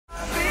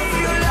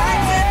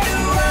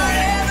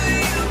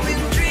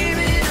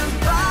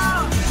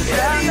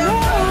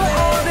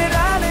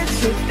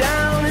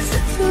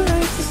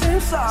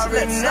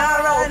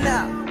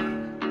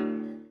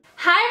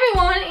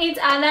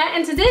Anna,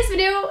 and today's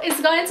video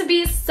is going to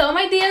be some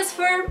ideas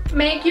for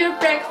make your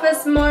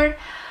breakfast more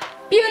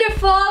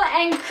beautiful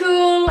and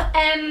cool.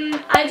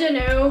 And I don't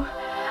know,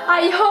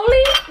 I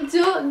only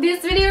do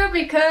this video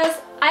because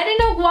I don't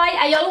know why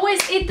I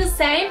always eat the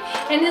same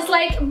and it's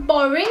like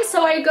boring,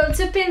 so I go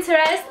to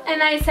Pinterest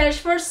and I search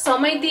for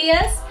some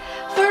ideas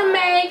for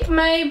make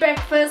my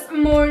breakfast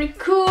more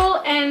cool,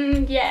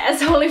 and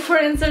yes, only for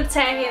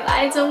entertaining.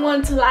 I don't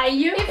want to lie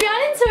you. If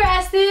you're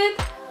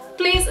interested,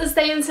 please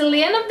stay until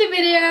the end of the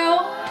video.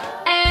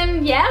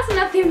 And yes,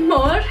 nothing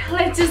more,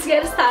 let's just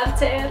get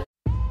started.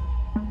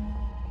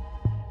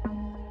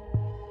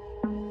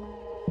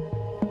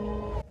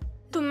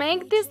 To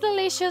make these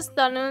delicious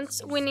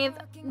donuts, we need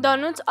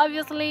donuts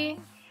obviously,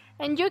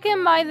 and you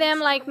can buy them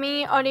like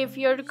me, or if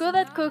you're good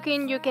at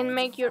cooking you can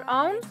make your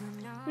own,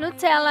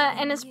 Nutella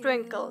and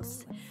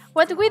sprinkles.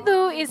 What we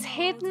do is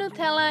heat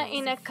Nutella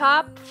in a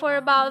cup for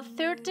about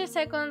 30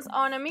 seconds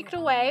on a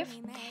microwave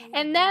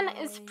and then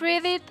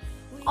spread it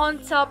on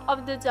top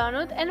of the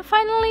donut and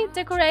finally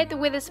decorate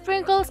with the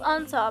sprinkles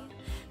on top.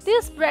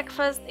 This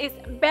breakfast is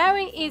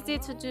very easy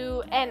to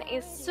do and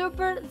is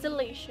super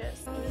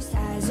delicious.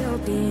 Eyes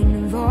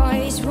open,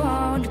 voice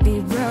won't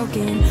be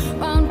broken,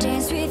 won't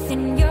dance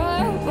within your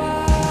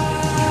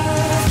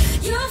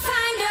walls. You'll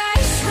find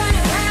us run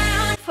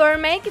around. For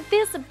make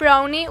this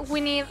brownie, we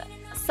need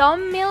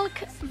some milk,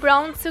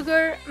 brown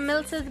sugar,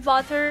 melted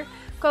butter,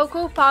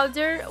 cocoa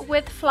powder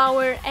with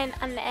flour and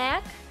an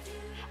egg.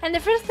 And the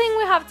first thing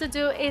we have to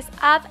do is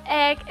add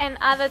egg and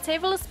add a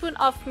tablespoon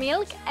of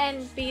milk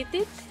and beat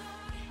it.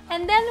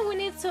 And then we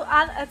need to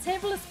add a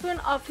tablespoon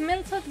of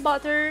melted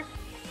butter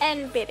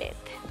and beat it.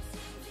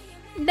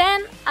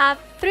 Then add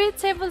 3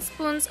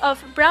 tablespoons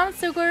of brown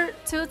sugar,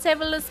 2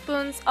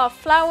 tablespoons of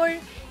flour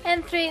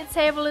and 3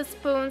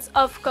 tablespoons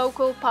of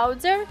cocoa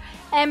powder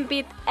and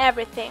beat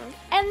everything.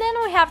 And then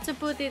we have to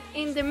put it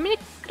in the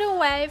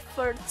microwave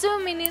for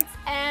 2 minutes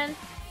and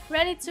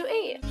ready to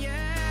eat.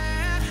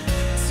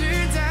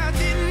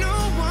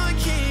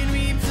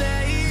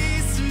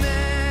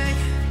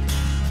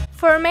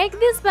 For make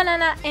these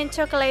banana and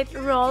chocolate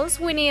rolls,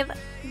 we need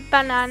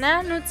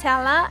banana,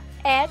 Nutella,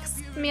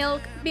 eggs,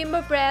 milk,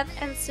 Bimbo bread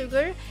and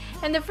sugar.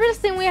 And the first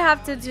thing we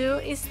have to do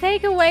is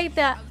take away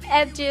the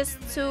edges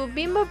to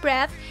Bimbo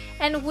bread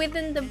and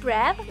within the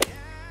bread.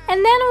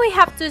 And then we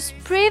have to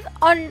spread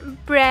on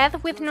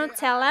bread with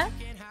Nutella.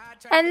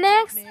 And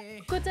next,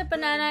 cut the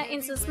banana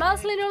into small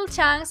little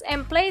chunks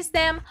and place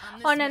them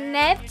on an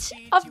edge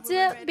of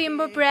the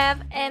Bimbo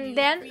bread and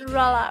then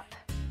roll up.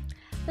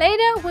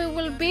 Later we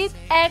will beat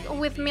egg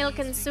with milk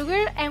and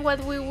sugar and what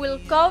we will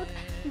coat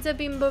the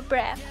Bimbo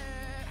bread.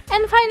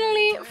 And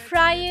finally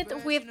fry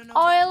it with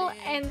oil,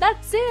 and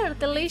that's it,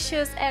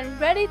 delicious and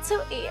ready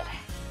to eat.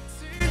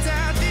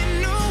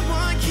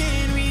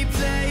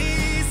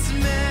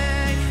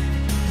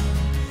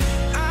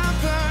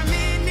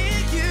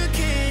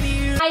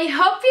 I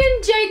hope you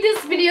enjoyed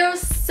this video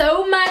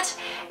so much,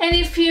 and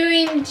if you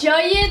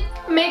enjoy it,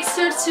 make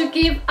sure to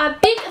give a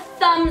big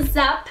thumbs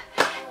up.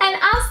 And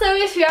also,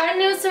 if you are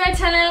new to my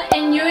channel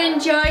and you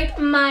enjoyed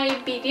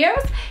my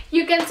videos,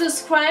 you can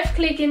subscribe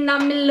clicking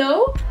down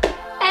below.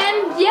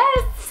 And yes,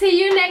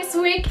 see you next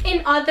week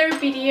in other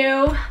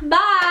video.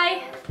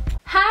 Bye!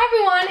 Hi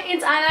everyone,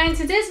 it's Anna, and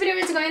today's video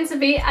is going to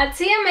be a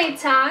TMA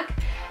tag.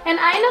 And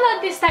I know that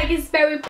this tag is very